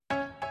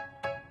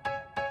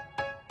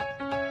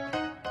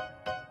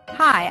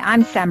Hi,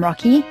 I'm Sam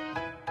Rocky.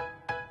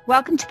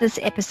 Welcome to this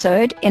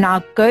episode in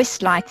our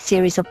Ghost Light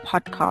series of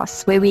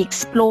podcasts, where we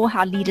explore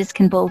how leaders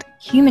can build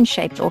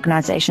human-shaped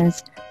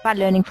organizations by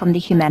learning from the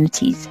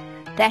humanities,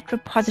 that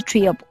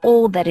repository of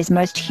all that is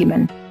most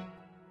human.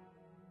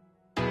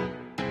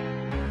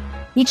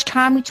 Each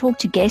time we talk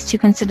to guests who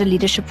consider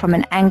leadership from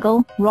an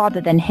angle rather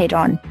than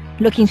head-on,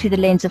 looking through the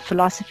lens of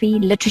philosophy,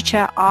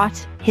 literature,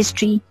 art,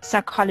 history,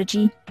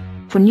 psychology,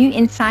 for new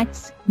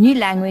insights, new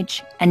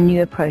language, and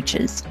new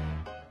approaches.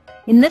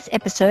 In this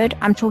episode,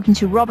 I'm talking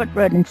to Robert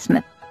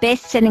Roden-Smith,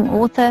 best-selling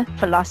author,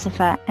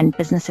 philosopher, and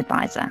business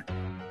advisor.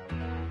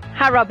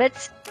 Hi,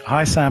 Robert.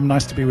 Hi, Sam.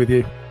 Nice to be with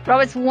you.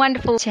 Robert, it's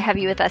wonderful to have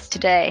you with us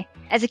today.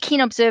 As a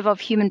keen observer of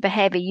human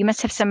behavior, you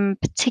must have some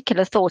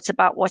particular thoughts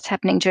about what's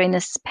happening during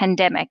this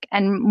pandemic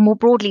and more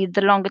broadly,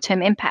 the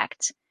longer-term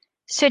impact.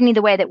 Certainly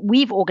the way that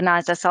we've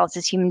organized ourselves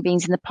as human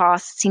beings in the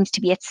past seems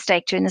to be at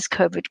stake during this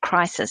COVID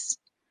crisis.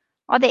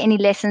 Are there any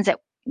lessons that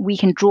we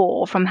can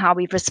draw from how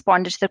we've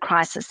responded to the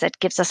crisis that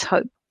gives us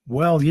hope?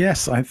 Well,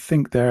 yes, I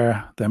think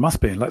there must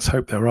be. Let's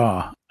hope there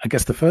are. I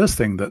guess the first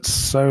thing that's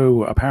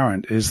so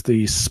apparent is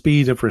the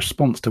speed of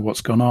response to what's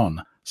gone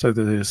on. So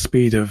the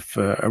speed of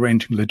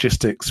arranging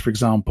logistics, for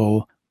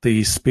example,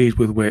 the speed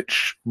with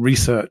which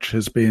research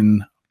has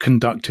been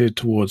conducted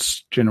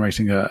towards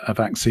generating a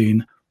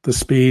vaccine, the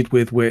speed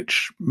with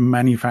which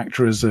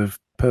manufacturers of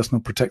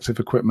personal protective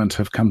equipment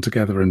have come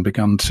together and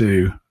begun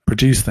to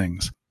produce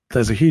things.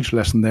 There's a huge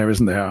lesson there,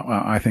 isn't there?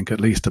 I think at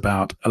least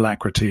about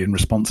alacrity and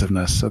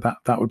responsiveness. So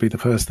that would be the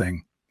first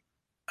thing.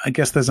 I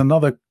guess there's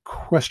another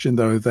question,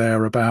 though,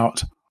 there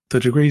about the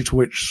degree to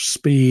which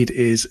speed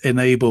is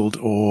enabled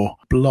or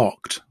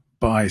blocked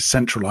by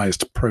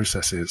centralized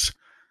processes.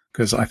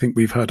 Because I think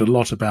we've heard a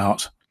lot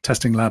about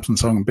testing labs and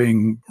so on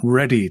being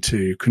ready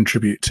to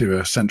contribute to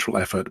a central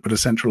effort, but a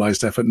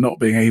centralized effort not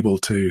being able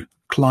to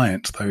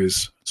client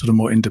those sort of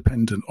more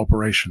independent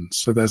operations.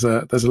 So there's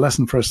a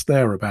lesson for us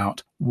there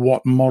about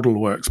what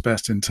model works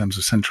best in terms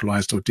of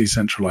centralized or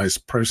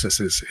decentralized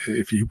processes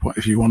if you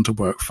want to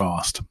work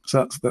fast.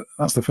 So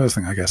that's the first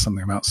thing, I guess,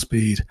 something about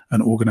speed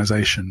and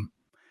organization.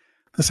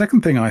 The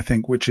second thing I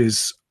think, which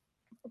is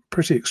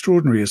pretty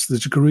extraordinary, is the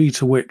degree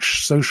to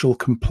which social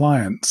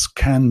compliance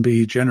can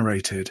be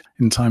generated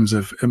in times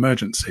of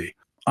emergency.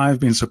 I've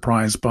been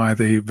surprised by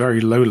the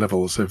very low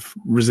levels of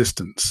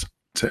resistance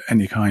to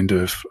any kind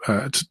of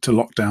to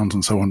lockdowns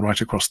and so on right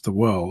across the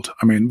world.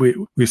 I mean,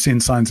 we've seen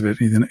signs of it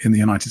in the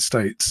United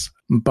States,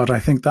 but I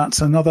think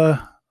that's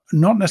another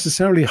not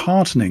necessarily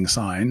heartening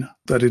sign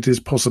that it is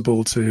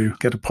possible to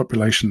get a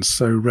population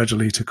so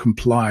readily to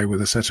comply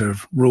with a set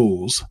of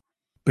rules,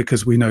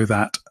 because we know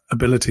that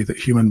ability that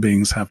human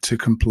beings have to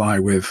comply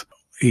with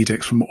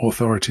edicts from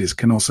authorities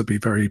can also be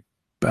very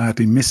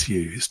badly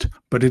misused.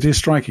 But it is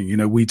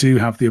striking, we do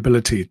have the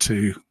ability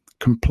to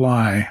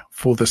comply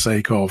for the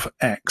sake of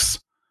X.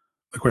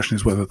 The question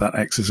is whether that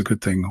X is a good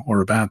thing or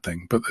a bad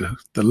thing. But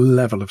the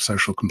level of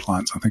social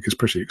compliance, I think, is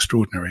pretty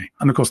extraordinary.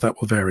 And of course,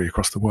 that will vary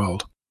across the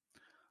world.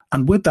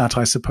 And with that,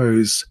 I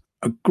suppose,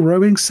 a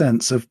growing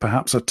sense of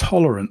perhaps a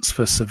tolerance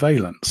for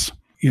surveillance.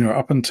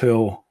 Up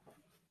until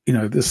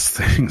this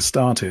thing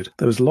started,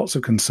 there was lots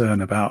of concern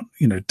about,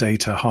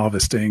 data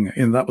harvesting.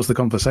 And that was the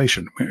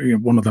conversation.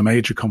 One of the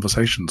major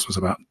conversations was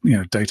about,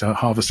 data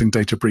harvesting,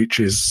 data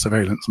breaches,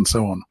 surveillance, and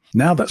so on.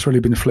 Now that's really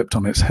been flipped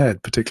on its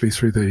head, particularly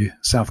through the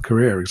South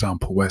Korea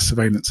example, where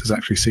surveillance is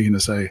actually seen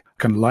as a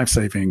kind of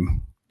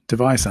life-saving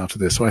device out of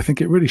this. So I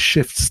think it really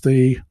shifts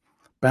the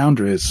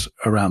boundaries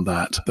around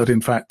that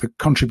in fact, the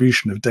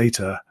contribution of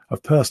data,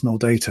 of personal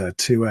data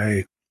to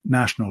a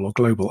national or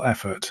global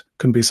effort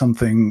can be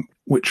something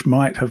which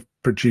might have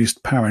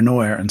produced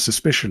paranoia and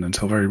suspicion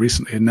until very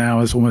recently, and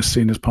now is almost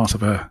seen as part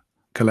of a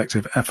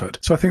collective effort.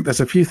 So I think there's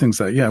a few things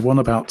there. Yeah, one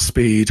about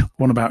speed,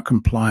 one about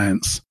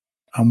compliance,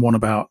 and one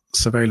about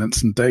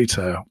surveillance and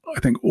data. I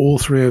think all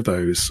three of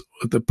those,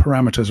 the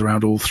parameters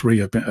around all three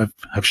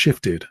have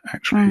shifted,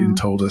 actually, and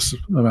told us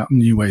about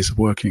new ways of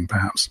working,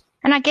 perhaps.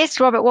 And I guess,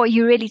 Robert, what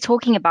you're really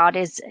talking about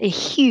is a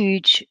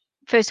huge,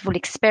 first of all,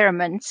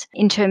 experiment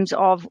in terms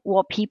of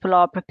what people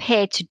are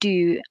prepared to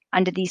do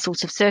under these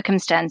sorts of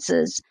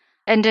circumstances,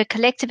 and a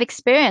collective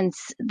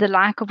experience, the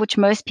like of which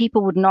most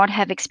people would not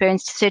have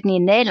experienced, certainly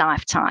in their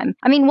lifetime.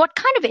 I mean, what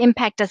kind of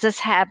impact does this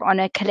have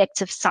on a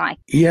collective psyche?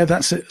 Yeah,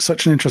 that's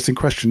such an interesting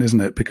question, isn't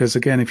it? Because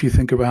again, if you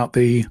think about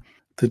the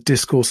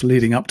discourse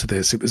leading up to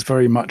this, it was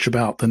very much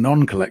about the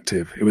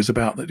non-collective. It was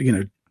about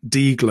the,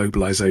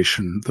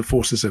 deglobalization, the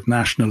forces of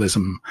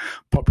nationalism,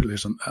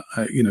 populism,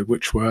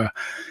 which were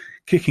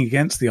kicking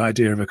against the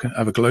idea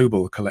of a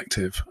global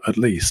collective, at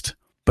least.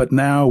 But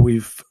now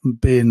we've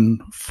been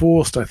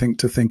forced, I think,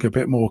 to think a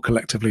bit more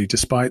collectively,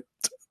 despite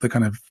the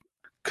kind of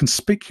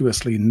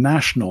conspicuously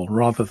national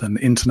rather than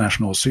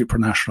international,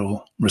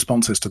 supranational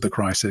responses to the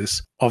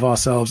crisis, of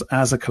ourselves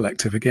as a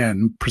collective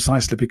again,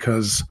 precisely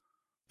because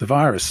the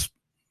virus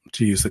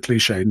to use the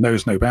cliche,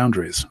 knows no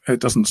boundaries. It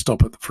doesn't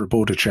stop for a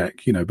border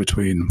check,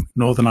 between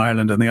Northern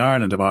Ireland and the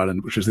island of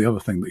Ireland, which is the other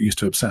thing that used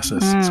to obsess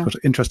us. It's quite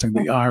interesting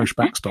that the Irish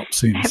backstop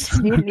seems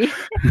Absolutely.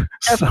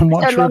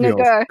 somewhat so long trivial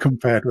ago.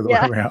 compared with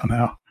where we are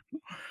now.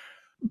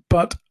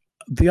 But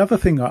the other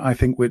thing I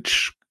think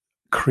which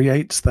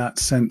creates that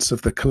sense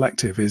of the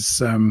collective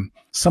is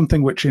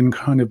something which in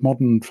kind of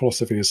modern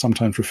philosophy is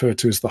sometimes referred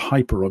to as the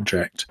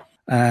hyperobject.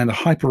 And a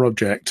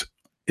hyperobject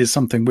is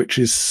something which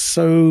is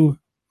so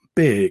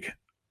big,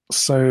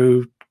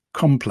 so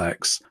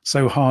complex,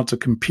 so hard to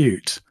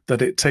compute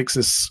that it takes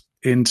us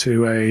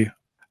into a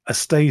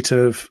state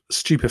of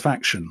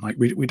stupefaction. Like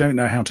we don't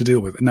know how to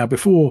deal with it. Now,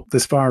 before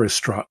this virus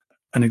struck,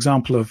 an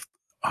example of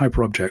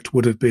hyperobject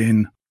would have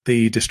been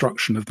the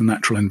destruction of the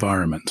natural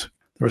environment.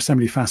 There are so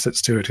many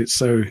facets to it. It's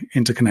so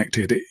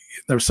interconnected.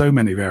 There are so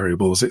many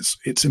variables.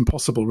 It's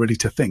impossible really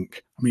to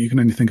think. I mean, you can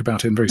only think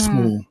about it in very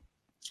small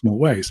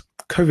ways.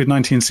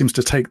 COVID-19 seems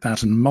to take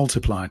that and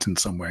multiply it in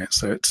some way.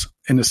 So it's,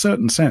 in a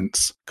certain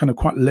sense, kind of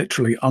quite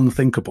literally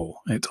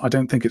unthinkable. I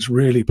don't think it's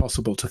really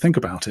possible to think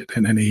about it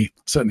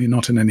certainly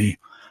not in any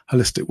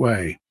holistic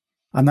way.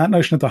 And that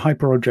notion of the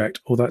hyperobject,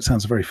 although it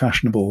sounds a very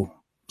fashionable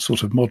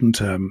sort of modern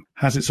term,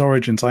 has its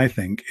origins, I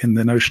think, in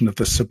the notion of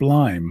the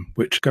sublime,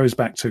 which goes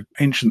back to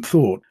ancient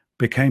thought,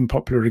 became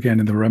popular again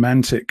in the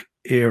Romantic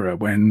era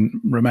when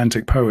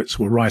Romantic poets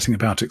were writing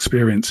about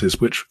experiences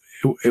which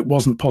it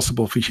wasn't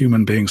possible for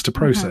human beings to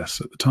process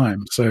at the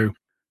time. So,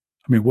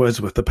 I mean,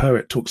 Wordsworth, the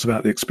poet, talks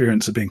about the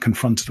experience of being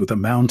confronted with a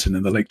mountain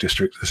in the Lake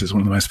District. This is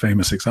one of the most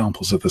famous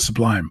examples of the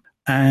sublime.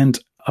 And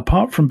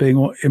apart from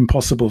being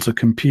impossible to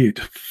compute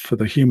for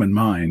the human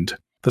mind,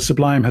 the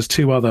sublime has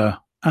two other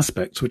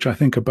aspects, which I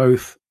think are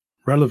both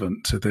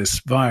relevant to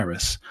this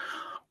virus.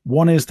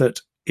 One is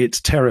that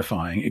it's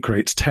terrifying. It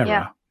creates terror.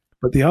 Yeah.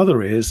 But the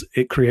other is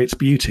it creates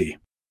beauty.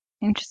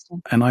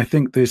 Interesting. And I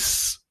think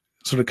this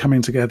sort of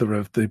coming together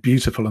of the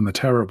beautiful and the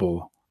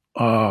terrible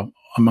are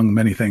among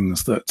many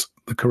things that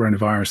the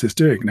coronavirus is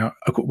doing. Now,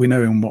 we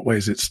know in what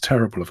ways it's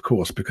terrible, of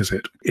course, because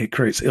it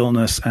creates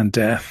illness and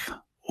death,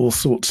 all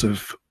sorts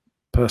of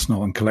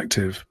personal and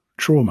collective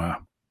trauma.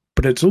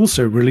 But it's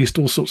also released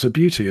all sorts of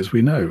beauty, as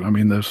we know. I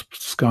mean, the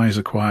skies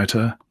are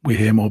quieter, we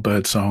hear more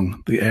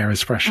birdsong, the air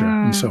is fresher,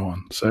 and so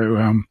on.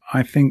 So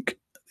I think,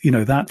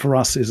 that for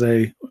us is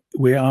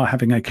we are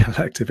having a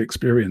collective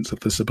experience of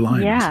the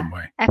sublime in some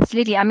way.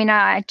 Absolutely. I mean,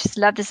 I just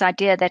love this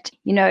idea that,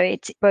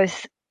 it's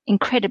both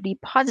incredibly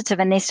positive,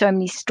 and there's so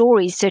many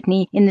stories,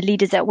 certainly in the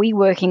leaders that we're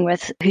working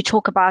with, who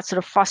talk about sort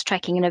of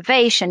fast-tracking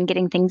innovation,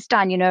 getting things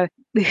done.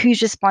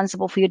 Who's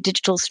responsible for your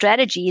digital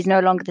strategy is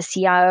no longer the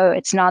CIO,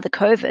 it's now the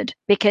COVID,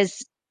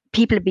 because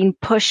people have been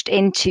pushed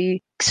into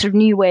sort of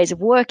new ways of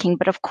working,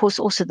 but of course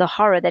also the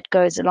horror that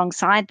goes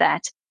alongside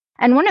that.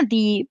 And one of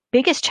the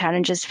biggest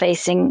challenges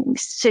facing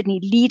certainly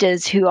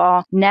leaders who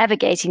are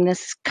navigating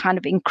this kind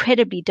of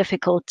incredibly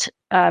difficult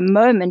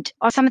moment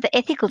are some of the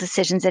ethical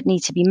decisions that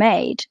need to be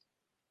made.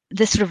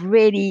 The sort of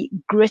really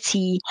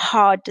gritty,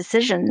 hard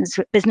decisions.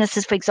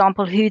 Businesses, for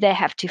example, who they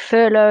have to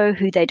furlough,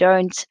 who they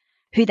don't,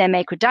 who they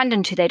make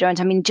redundant, who they don't.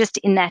 I mean, just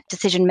in that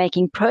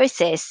decision-making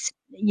process,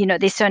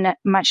 there's so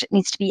much that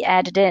needs to be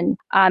added in.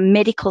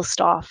 Medical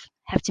staff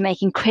have to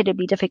make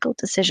incredibly difficult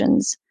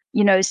decisions.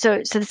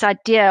 So this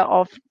idea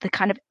of the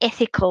kind of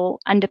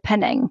ethical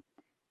underpinning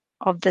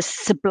of the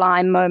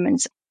sublime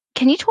moments.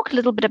 Can you talk a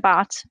little bit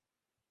about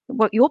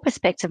what your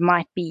perspective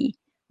might be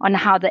on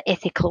how the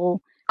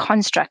ethical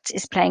construct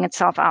is playing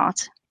itself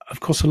out? Of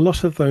course, a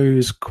lot of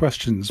those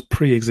questions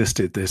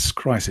pre-existed this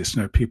crisis.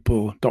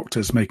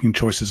 Doctors making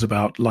choices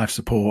about life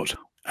support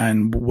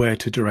and where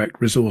to direct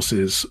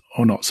resources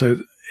or not. So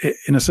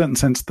in a certain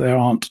sense, there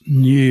aren't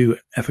new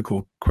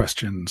ethical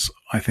questions,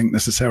 I think,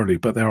 necessarily,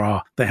 but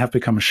they have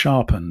become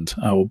sharpened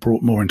or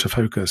brought more into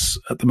focus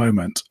at the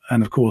moment.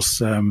 And of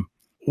course,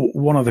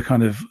 one of the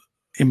kind of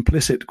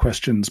implicit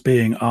questions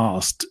being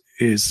asked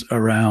is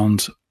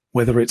around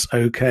whether it's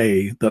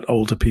okay that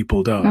older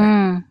people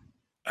die.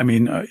 I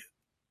mean,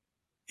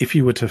 if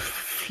you were to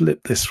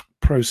flip this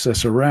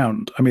process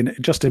around, I mean,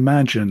 just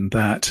imagine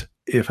that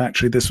if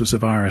actually this was a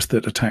virus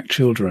that attacked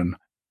children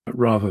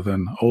rather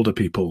than older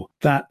people,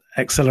 that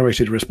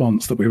accelerated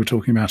response that we were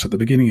talking about at the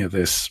beginning of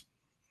this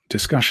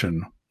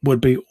discussion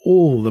would be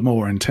all the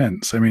more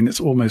intense. I mean,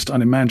 it's almost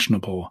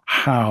unimaginable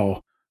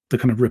how the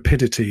kind of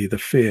rapidity, the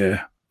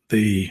fear,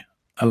 the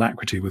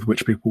alacrity with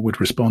which people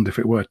would respond if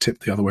it were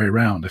tipped the other way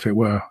around, if it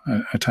were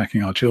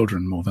attacking our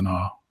children more than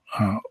our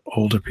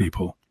older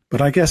people.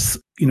 But I guess,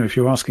 if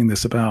you're asking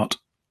this about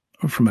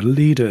from a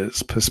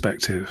leader's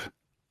perspective,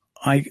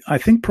 I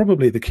think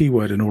probably the key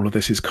word in all of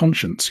this is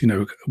conscience.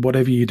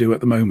 Whatever you do at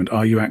the moment,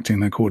 are you acting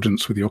in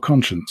accordance with your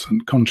conscience?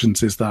 And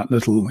conscience is that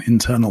little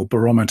internal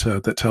barometer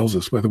that tells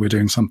us whether we're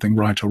doing something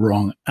right or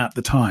wrong at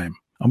the time.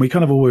 And we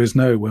kind of always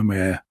know when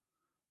we're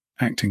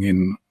acting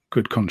in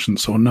good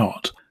conscience or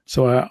not.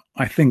 So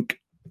I think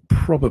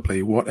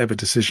probably whatever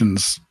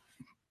decisions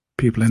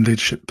people in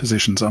leadership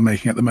positions are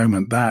making at the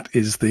moment, that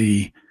is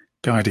the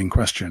guiding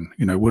question.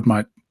 Would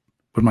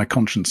my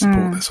conscience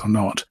support this or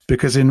not?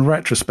 Because in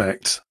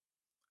retrospect,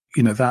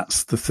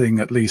 that's the thing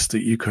at least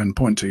that you can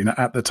point to.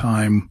 At the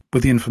time,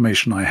 with the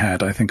information I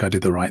had, I think I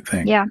did the right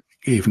thing. Yeah.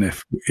 Even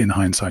if in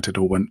hindsight it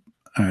all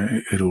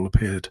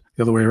appeared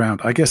the other way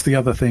around. I guess the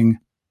other thing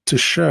to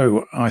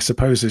show, I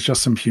suppose, is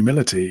just some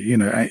humility,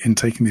 in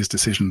taking these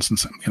decisions and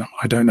saying,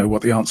 I don't know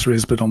what the answer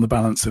is, but on the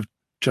balance of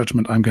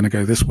judgment, I'm going to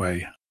go this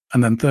way.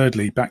 And then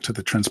thirdly, back to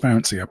the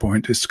transparency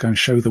point, is to kind of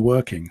show the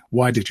working.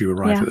 Why did you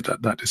arrive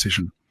at that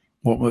decision?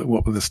 What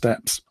were the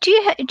steps? Do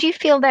you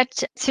feel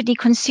that certainly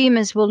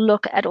consumers will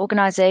look at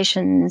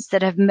organizations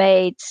that have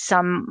made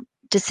some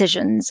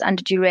decisions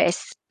under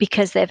duress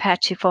because they've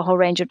had to for a whole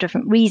range of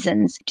different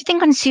reasons? Do you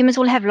think consumers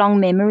will have long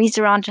memories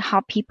around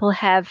how people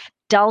have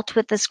dealt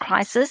with this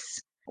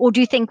crisis? Or do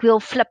you think we'll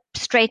flip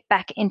straight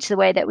back into the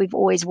way that we've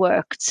always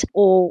worked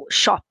or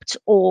shopped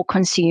or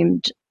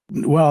consumed?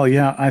 Well,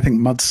 yeah, I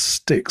think mud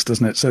sticks,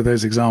 doesn't it? So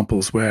those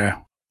examples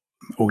where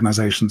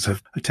organizations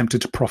have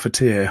attempted to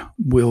profiteer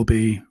will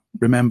be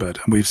remembered.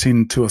 And we've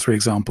seen 2 or 3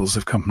 examples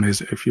of companies.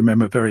 If you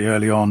remember very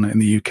early on in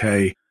the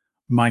UK,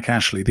 Mike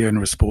Ashley, the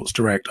owner of Sports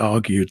Direct,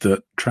 argued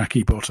that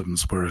tracky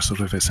bottoms were a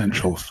sort of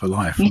essential for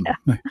life.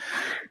 Yeah.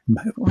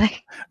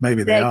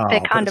 Maybe they are.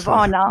 They kind of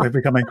are now. They've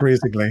become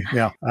increasingly,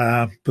 yeah.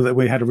 But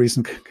we had a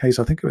recent case,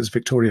 I think it was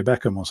Victoria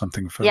Beckham or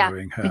something,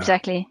 following her.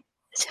 Exactly.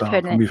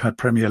 Start. And we've had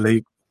Premier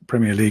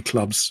League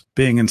clubs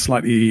being in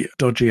slightly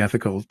dodgy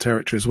ethical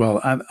territory as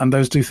well, and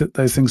those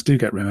things do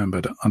get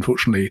remembered.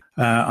 Unfortunately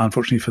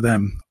for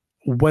them,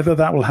 whether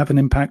that will have an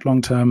impact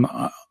long term,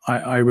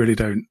 I really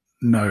don't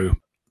know.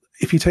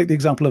 If you take the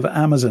example of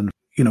Amazon,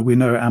 we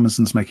know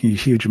Amazon's making a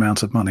huge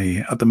amount of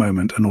money at the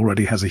moment and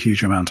already has a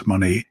huge amount of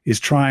money, is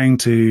trying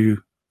to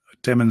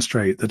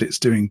demonstrate that it's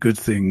doing good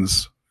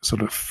things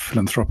sort of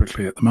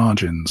philanthropically at the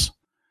margins.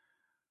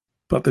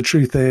 But the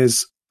truth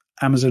is,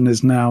 Amazon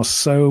is now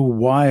so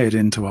wired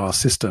into our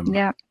system,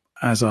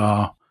 as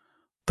are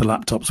the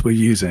laptops we're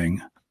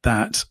using,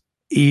 that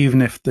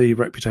even if the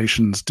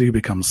reputations do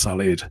become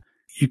sullied,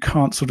 you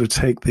can't sort of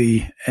take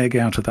the egg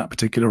out of that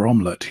particular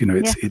omelette.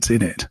 It's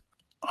in it.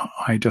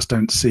 I just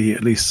don't see,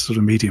 at least sort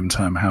of medium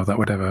term, how that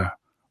would ever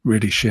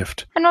really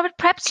shift. And Robert,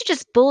 perhaps to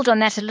just build on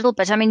that a little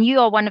bit. I mean, you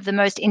are one of the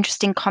most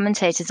interesting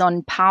commentators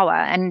on power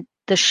and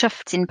the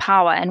shifts in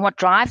power and what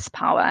drives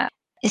power.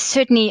 Is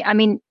certainly, I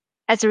mean,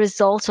 as a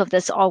result of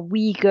this, are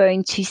we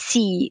going to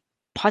see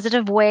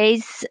positive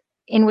ways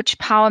in which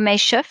power may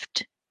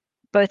shift,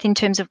 both in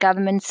terms of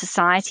government,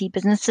 society,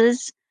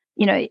 businesses?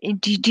 Do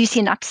you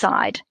see an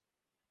upside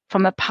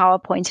from a power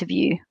point of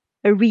view,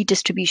 a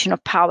redistribution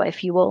of power,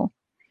 if you will?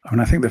 I mean,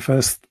 I think the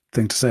first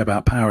thing to say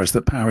about power is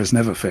that power is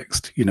never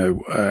fixed.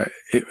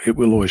 It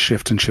will always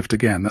shift and shift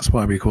again. That's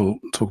why we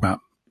talk about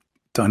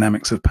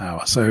dynamics of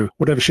power. So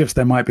whatever shifts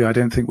there might be, I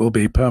don't think will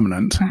be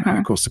permanent.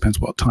 Of course, depends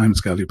what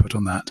timescale you put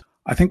on that.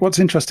 I think what's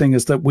interesting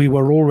is that we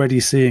were already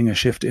seeing a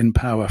shift in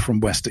power from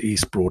west to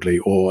east broadly,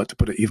 or to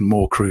put it even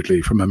more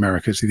crudely, from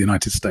America to the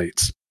United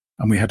States.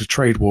 And we had a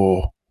trade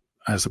war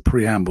as a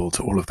preamble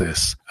to all of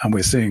this. And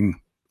we're seeing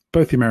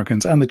both the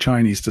Americans and the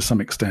Chinese, to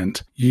some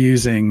extent,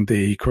 using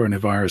the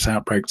coronavirus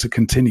outbreak to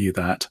continue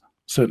that,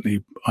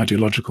 certainly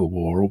ideological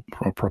war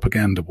or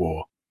propaganda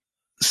war.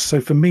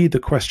 So for me, the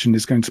question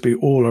is going to be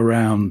all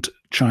around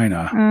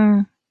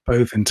China,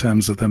 both in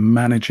terms of the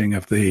managing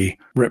of the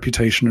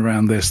reputation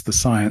around this, the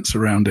science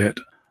around it,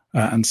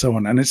 and so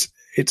on. And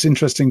it's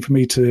interesting for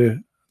me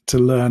to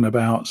learn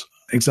about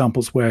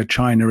examples where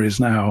China is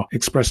now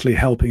expressly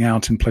helping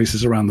out in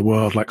places around the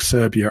world, like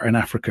Serbia and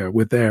Africa,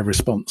 with their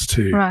response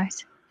to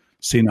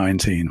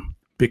C-19.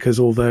 Because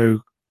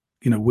although,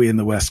 we in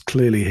the West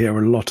clearly hear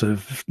a lot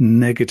of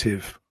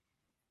negative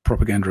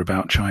propaganda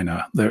about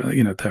China,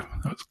 there's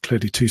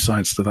clearly 2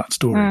 sides to that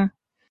story.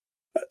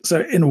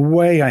 So in a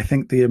way, I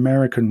think the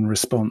American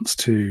response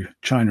to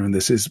China in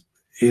this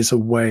is a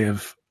way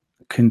of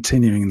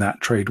continuing that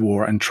trade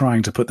war and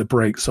trying to put the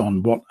brakes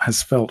on what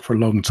has felt for a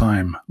long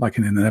time like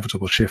an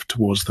inevitable shift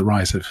towards the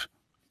rise of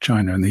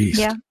China in the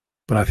East. Yeah.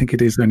 But I think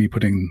it is only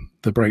putting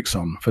the brakes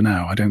on for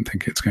now. I don't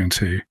think it's going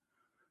to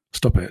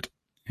stop it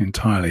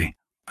entirely.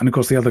 And of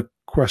course, the other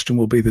question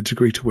will be the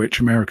degree to which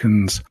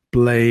Americans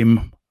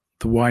blame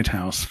the White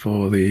House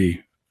for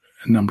the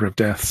number of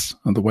deaths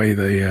and the way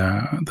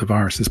the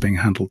virus is being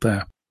handled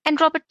there. And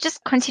Robert,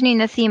 just continuing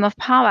the theme of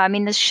power, I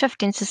mean, this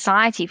shift in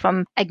society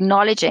from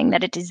acknowledging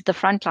that it is the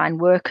frontline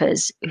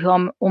workers who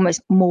are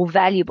almost more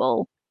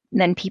valuable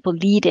than people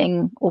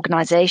leading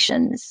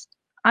organizations.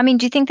 I mean,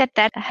 do you think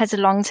that has a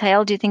long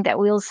tail? Do you think that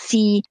we'll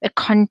see a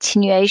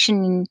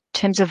continuation in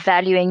terms of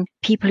valuing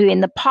people who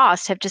in the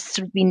past have just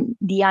sort of been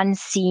the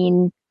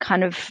unseen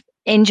kind of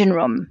engine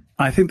room?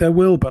 I think there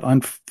will, but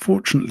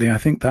unfortunately, I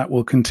think that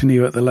will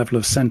continue at the level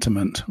of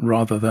sentiment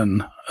rather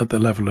than at the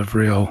level of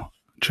real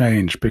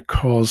change,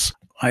 because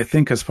I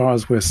think as far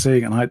as we're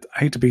seeing, and I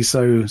hate to be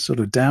so sort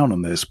of down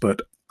on this,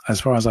 but as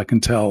far as I can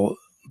tell,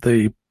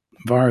 the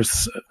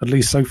virus, at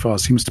least so far,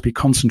 seems to be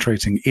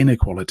concentrating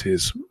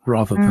inequalities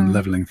rather than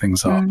leveling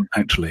things up,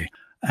 actually.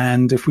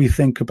 And if we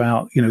think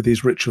about,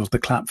 these rituals, the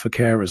clap for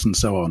carers and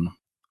so on,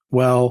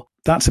 well,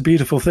 that's a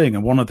beautiful thing,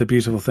 and one of the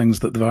beautiful things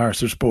that the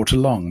virus has brought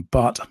along.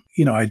 But,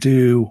 I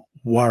do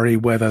worry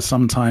whether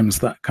sometimes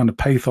that kind of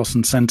pathos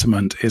and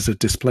sentiment is a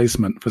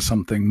displacement for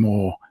something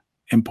more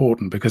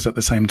important, because at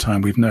the same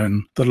time, we've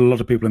known that a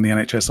lot of people in the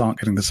NHS aren't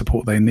getting the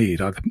support they need,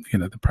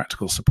 the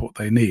practical support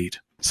they need.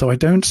 So I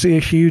don't see a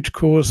huge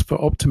cause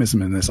for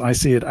optimism in this. I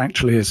see it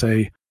actually as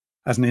an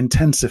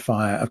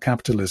intensifier of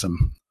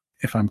capitalism,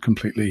 if I'm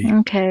completely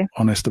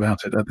honest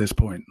about it at this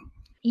point.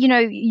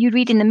 You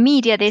read in the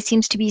media, there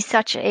seems to be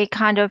such a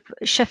kind of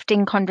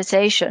shifting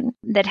conversation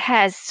that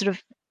has sort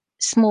of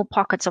small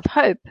pockets of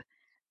hope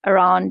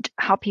around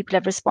how people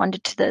have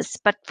responded to this.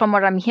 But from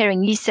what I'm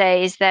hearing you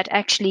say is that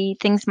actually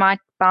things might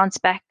bounce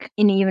back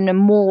in even a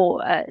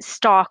more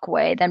stark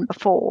way than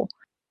before.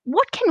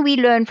 What can we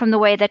learn from the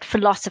way that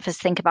philosophers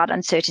think about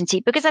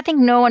uncertainty? Because I think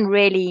no one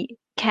really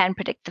can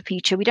predict the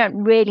future. We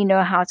don't really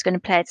know how it's going to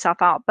play itself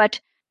out. But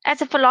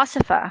as a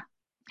philosopher,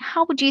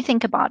 how would you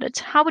think about it?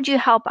 How would you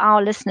help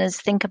our listeners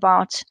think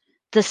about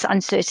this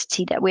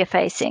uncertainty that we're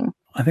facing?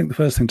 I think the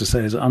first thing to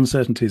say is that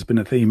uncertainty has been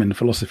a theme in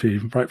philosophy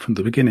right from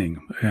the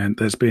beginning. And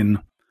there's been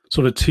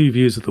sort of two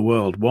views of the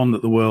world, one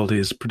that the world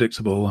is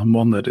predictable and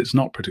one that it's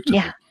not predictable.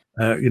 Yeah.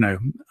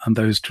 And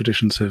those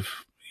traditions have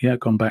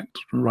gone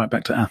right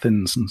back to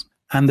Athens.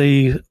 And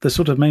the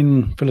sort of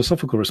main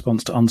philosophical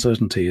response to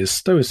uncertainty is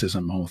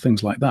Stoicism or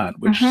things like that,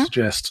 which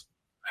suggest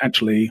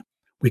actually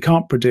we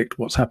can't predict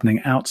what's happening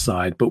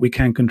outside, but we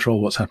can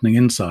control what's happening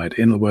inside.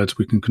 In other words,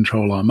 we can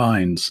control our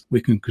minds. We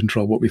can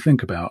control what we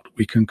think about.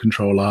 We can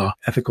control our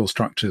ethical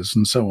structures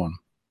and so on.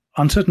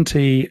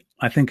 Uncertainty,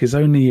 I think, is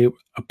only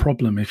a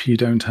problem if you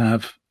don't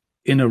have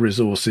inner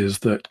resources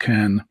that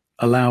can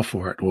allow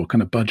for it or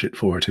kind of budget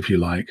for it, if you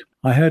like.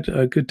 I heard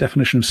a good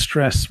definition of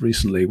stress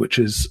recently, which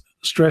is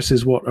stress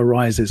is what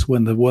arises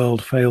when the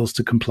world fails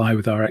to comply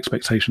with our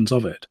expectations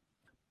of it.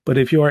 But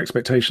if your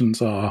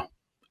expectations are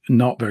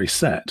not very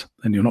set,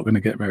 then you're not going to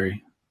get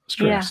very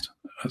stressed.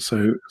 Yeah.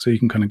 So you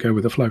can kind of go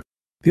with the flow.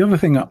 The other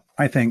thing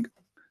I think,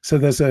 so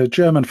there's a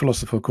German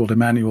philosopher called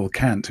Immanuel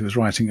Kant who was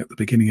writing at the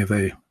beginning of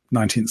the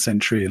 19th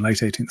century and late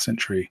 18th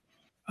century.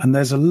 And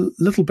there's a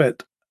little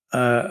bit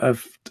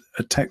of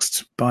a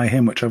text by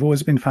him, which I've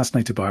always been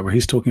fascinated by, where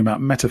he's talking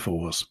about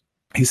metaphors.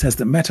 He says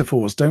that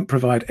metaphors don't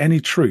provide any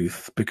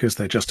truth because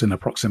they're just an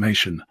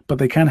approximation, but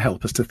they can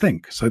help us to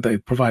think. So they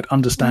provide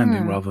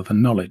understanding rather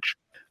than knowledge.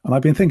 And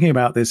I've been thinking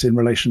about this in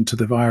relation to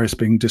the virus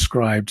being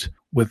described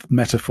with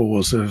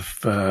metaphors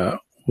of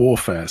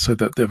warfare, so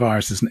that the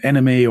virus is an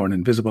enemy or an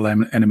invisible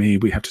enemy.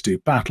 We have to do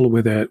battle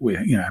with it. We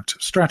have to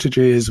have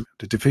strategies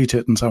to defeat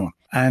it and so on.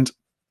 And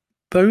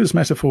those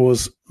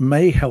metaphors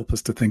may help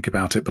us to think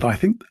about it, but I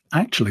think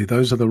actually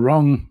those are the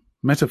wrong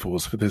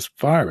metaphors for this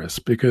virus,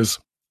 because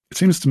it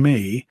seems to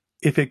me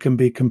if it can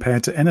be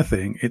compared to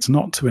anything, it's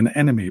not to an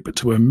enemy, but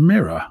to a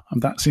mirror.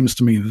 And that seems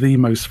to me the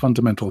most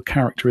fundamental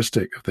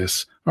characteristic of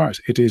this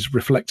virus. It is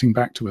reflecting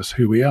back to us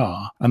who we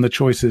are and the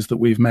choices that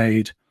we've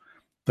made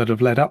that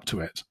have led up to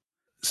it.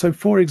 So,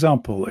 for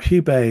example,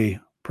 Hubei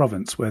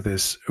province, where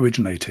this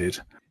originated,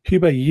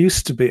 Hubei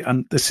used to be,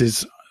 and this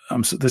is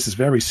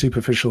very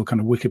superficial kind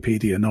of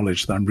Wikipedia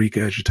knowledge that I'm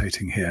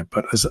regurgitating here,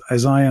 but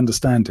as I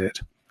understand it,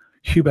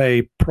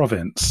 Hubei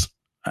province,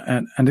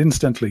 and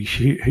incidentally,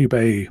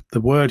 Hubei,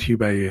 the word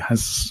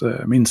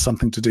Hubei means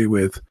something to do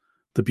with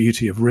the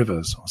beauty of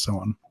rivers or so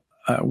on.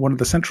 One of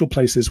the central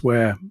places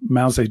where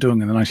Mao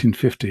Zedong in the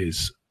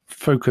 1950s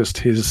focused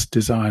his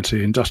desire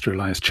to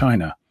industrialize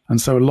China.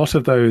 And so a lot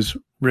of those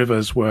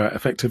rivers were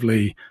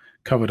effectively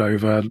covered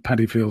over,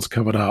 paddy fields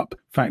covered up,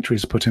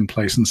 factories put in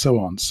place and so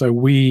on. So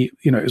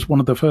it's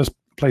one of the first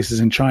places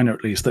in China,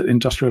 at least, that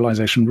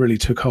industrialization really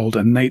took hold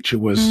and nature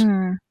was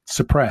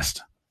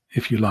suppressed,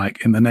 if you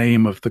like, in the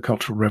name of the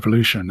Cultural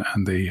Revolution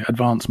and the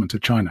advancement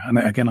of China. And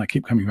again, I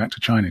keep coming back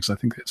to China because I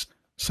think it's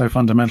so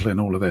fundamental in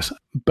all of this.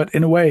 But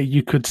in a way,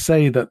 you could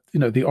say that,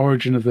 the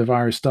origin of the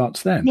virus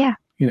starts then. Yeah.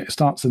 It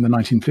starts in the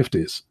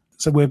 1950s.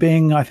 So we're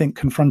being, I think,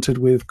 confronted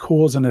with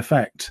cause and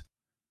effect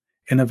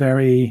in a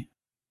very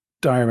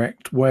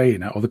direct way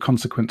now, or the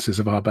consequences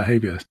of our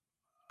behavior.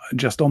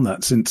 Just on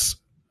that, since,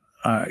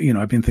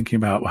 I've been thinking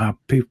about how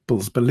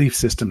people's belief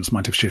systems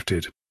might have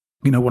shifted.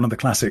 One of the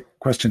classic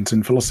questions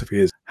in philosophy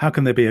is, how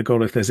can there be a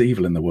God if there's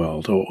evil in the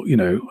world? Or,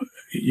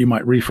 you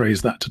might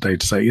rephrase that today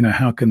to say,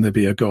 how can there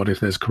be a God if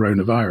there's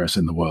coronavirus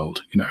in the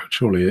world?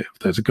 Surely if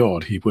there's a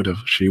God,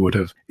 she would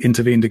have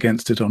intervened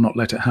against it or not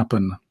let it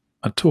happen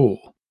at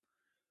all.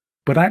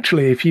 But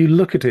actually, if you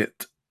look at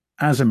it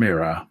as a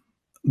mirror,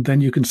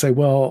 then you can say,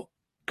 well,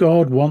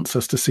 God wants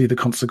us to see the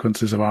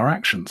consequences of our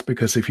actions,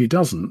 because if we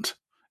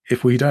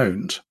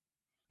don't,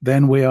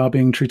 then we are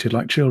being treated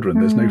like children.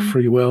 There's no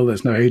free will,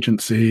 there's no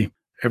agency,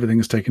 everything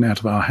is taken out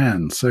of our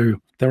hands.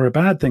 So there are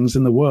bad things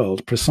in the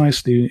world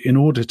precisely in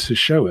order to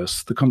show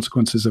us the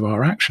consequences of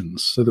our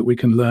actions so that we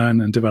can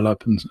learn and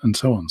develop and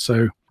so on.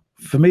 So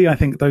for me, I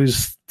think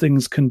those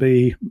things can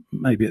be,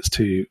 maybe it's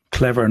too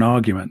clever an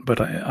argument, but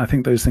I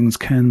think those things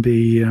can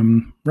be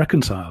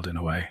reconciled in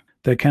a way.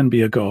 There can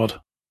be a God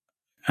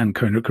and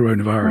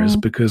coronavirus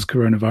because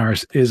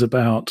coronavirus is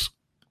about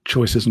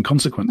choices and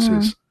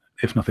consequences.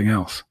 if nothing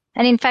else.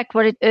 And in fact,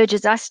 what it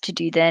urges us to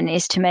do then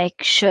is to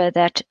make sure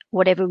that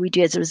whatever we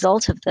do as a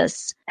result of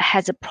this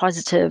has a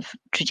positive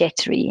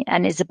trajectory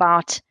and is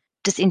about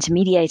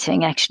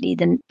disintermediating actually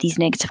these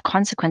negative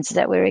consequences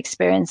that we're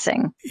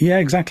experiencing. Yeah,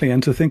 exactly.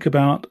 And to think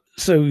about,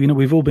 so,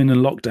 we've all been in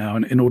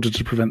lockdown in order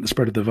to prevent the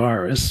spread of the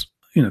virus.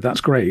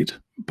 That's great.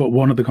 But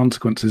one of the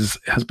consequences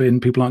has been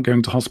people aren't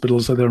going to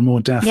hospitals, so there are more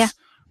deaths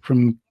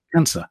from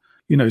cancer.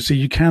 So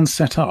you can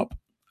set up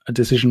a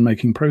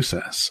decision-making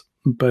process,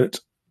 but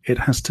it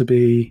has to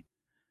be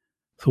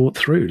thought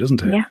through,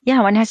 doesn't it?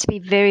 Yeah, one has to be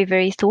very,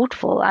 very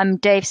thoughtful.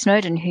 Dave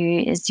Snowden,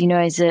 who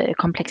is a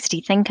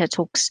complexity thinker,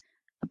 talks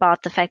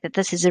about the fact that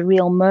this is a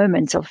real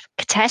moment of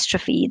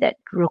catastrophe that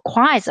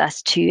requires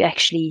us to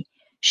actually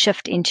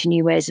shift into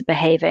new ways of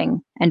behaving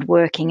and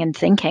working and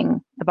thinking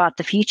about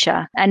the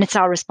future. And it's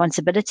our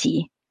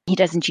responsibility. He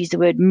doesn't use the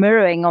word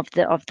mirroring of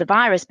the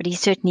virus, but he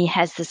certainly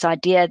has this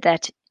idea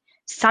that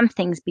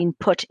something's been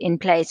put in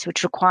place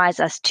which requires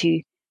us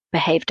to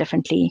behave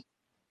differently.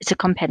 It's a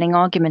compelling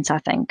argument, I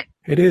think.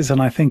 It is,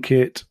 and I think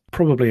it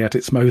probably at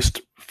its most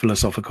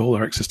philosophical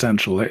or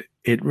existential,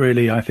 it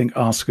really, I think,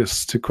 asks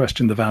us to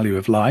question the value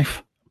of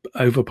life,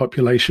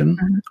 overpopulation,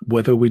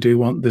 whether we do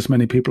want this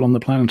many people on the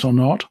planet or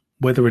not,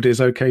 whether it is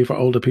okay for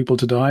older people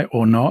to die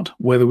or not,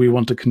 whether we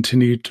want to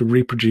continue to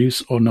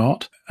reproduce or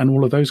not, and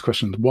all of those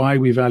questions. Why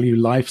we value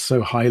life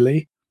so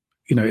highly,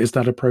 is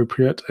that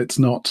appropriate? It's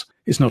not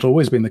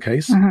always been the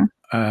case,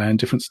 and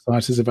different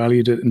societies have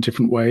valued it in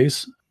different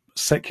ways.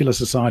 Secular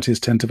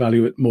societies tend to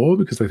value it more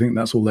because they think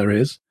that's all there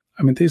is.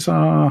 I mean, these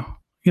are,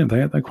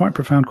 they're quite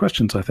profound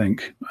questions, I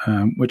think,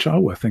 which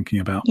are worth thinking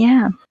about.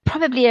 Yeah,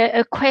 probably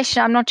a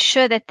question. I'm not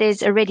sure that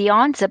there's a ready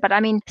answer, but I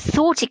mean,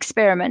 thought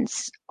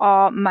experiments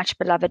are much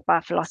beloved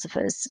by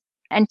philosophers.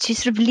 And to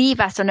sort of leave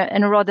us on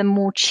a rather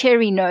more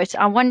cheery note,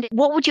 I wonder,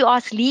 what would you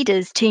ask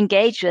leaders to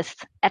engage with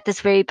at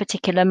this very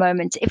particular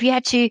moment? If you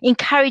had to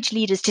encourage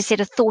leaders to set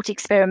a thought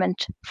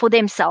experiment for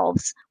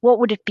themselves, what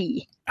would it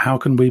be? How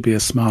can we be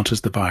as smart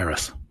as the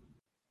virus?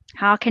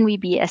 How can we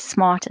be as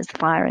smart as the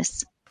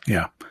virus?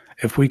 Yeah.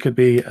 If we could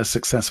be as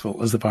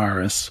successful as the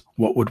virus,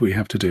 what would we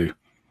have to do?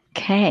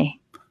 Okay,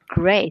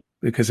 great.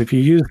 Because if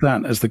you use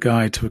that as the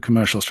guide to a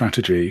commercial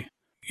strategy,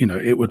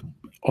 it would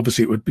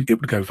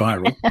go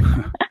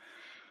viral.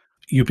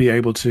 You'd be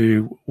able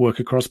to work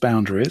across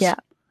boundaries. Yeah.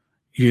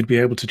 You'd be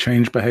able to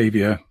change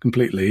behavior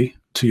completely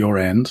to your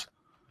end.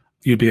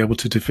 You'd be able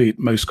to defeat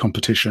most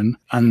competition,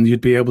 and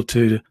you'd be able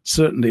to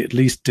certainly at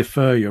least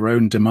defer your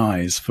own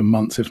demise for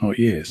months, if not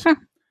years.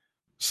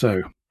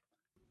 So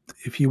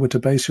if you were to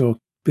base your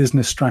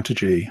business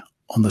strategy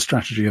on the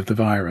strategy of the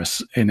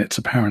virus in its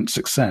apparent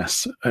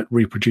success at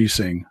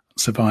reproducing,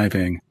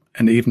 surviving,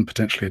 and even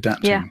potentially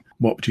adapting,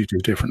 what would you do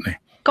differently?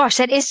 Gosh,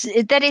 that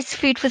is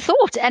food for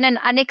thought and an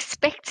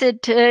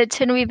unexpected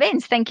turn of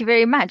events. Thank you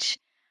very much.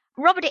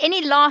 Robert,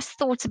 any last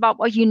thoughts about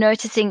what you're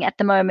noticing at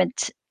the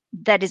moment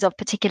that is of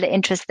particular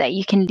interest that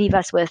you can leave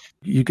us with?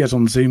 You get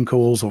on Zoom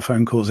calls or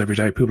phone calls every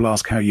day. People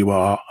ask how you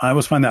are. I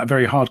always find that a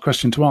very hard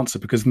question to answer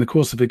because in the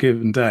course of a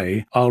given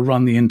day, I'll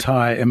run the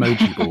entire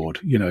emoji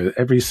board,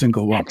 every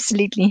single one.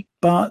 Absolutely.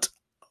 But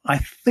I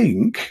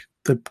think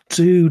the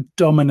two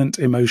dominant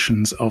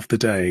emotions of the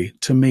day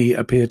to me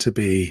appear to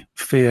be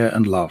fear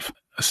and love.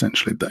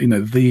 Essentially,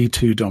 the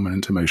two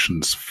dominant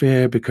emotions.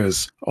 Fear,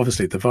 because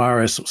obviously the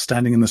virus,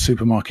 standing in the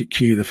supermarket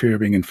queue, the fear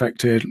of being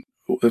infected,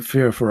 the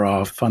fear for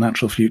our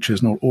financial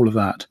futures and all of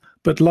that.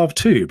 But love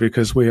too,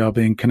 because we are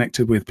being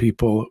connected with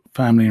people,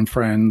 family and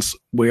friends.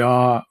 We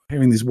are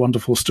hearing these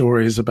wonderful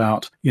stories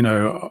about,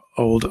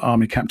 old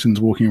army captains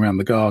walking around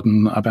the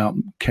garden, about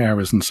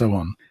carers and so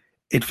on.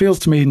 It feels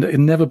to me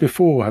never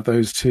before have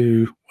those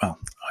two, well,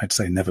 I'd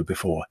say never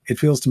before. It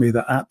feels to me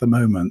that at the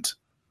moment,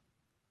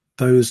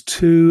 those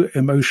two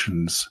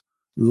emotions,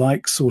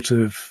 like sort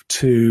of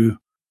two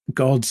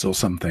gods or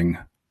something,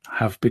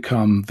 have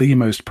become the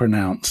most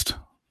pronounced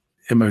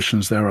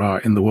emotions there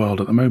are in the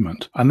world at the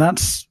moment. And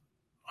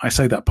I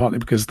say that partly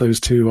because those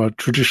two are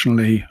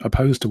traditionally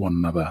opposed to one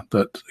another,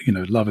 that,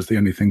 love is the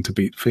only thing to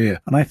beat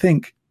fear. And I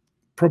think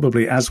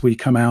probably as we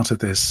come out of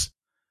this,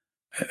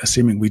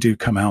 assuming we do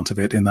come out of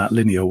it in that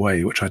linear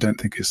way, which I don't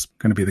think is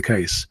going to be the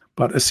case,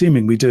 but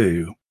assuming we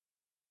do,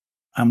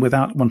 and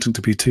without wanting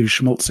to be too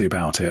schmaltzy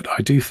about it,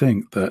 I do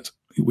think that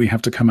we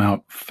have to come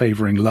out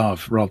favoring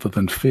love rather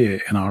than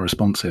fear in our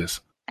responses.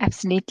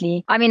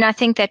 Absolutely. I mean, I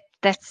think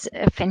that's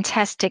a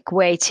fantastic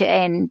way to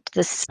end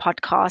this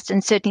podcast,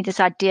 and certainly this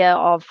idea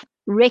of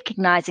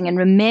recognizing and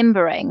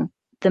remembering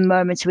the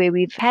moments where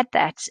we've had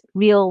that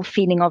real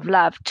feeling of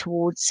love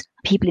towards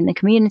people in the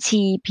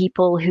community,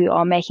 people who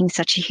are making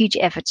such a huge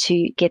effort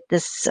to get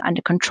this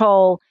under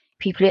control,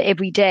 people who are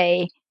every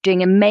day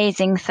doing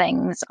amazing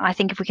things. I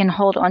think if we can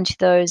hold on to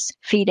those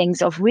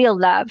feelings of real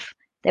love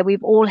that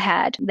we've all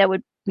had, that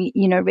would,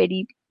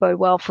 really bode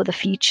well for the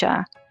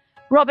future.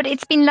 Robert,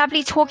 it's been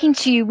lovely talking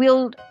to you.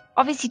 We'll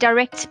obviously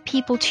direct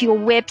people to your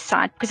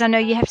website because I know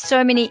you have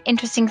so many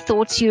interesting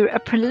thoughts. You're a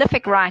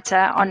prolific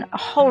writer on a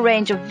whole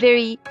range of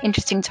very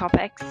interesting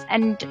topics,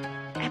 and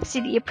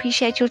absolutely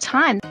appreciate your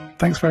time.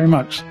 Thanks very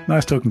much.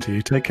 Nice talking to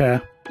you. Take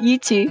care. You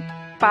too.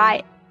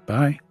 Bye.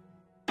 Bye.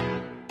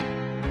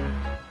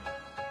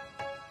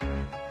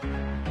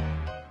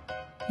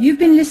 You've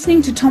been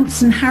listening to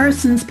Thompson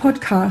Harrison's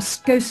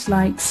podcast,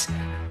 Ghostlights,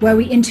 where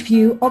we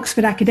interview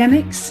Oxford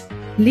academics,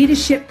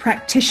 leadership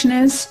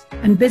practitioners,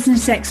 and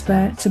business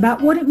experts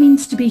about what it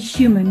means to be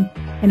human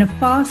in a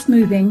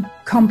fast-moving,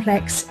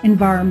 complex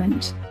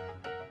environment.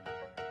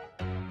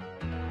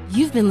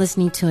 You've been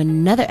listening to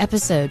another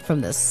episode from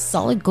the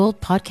Solid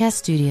Gold Podcast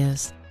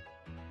Studios.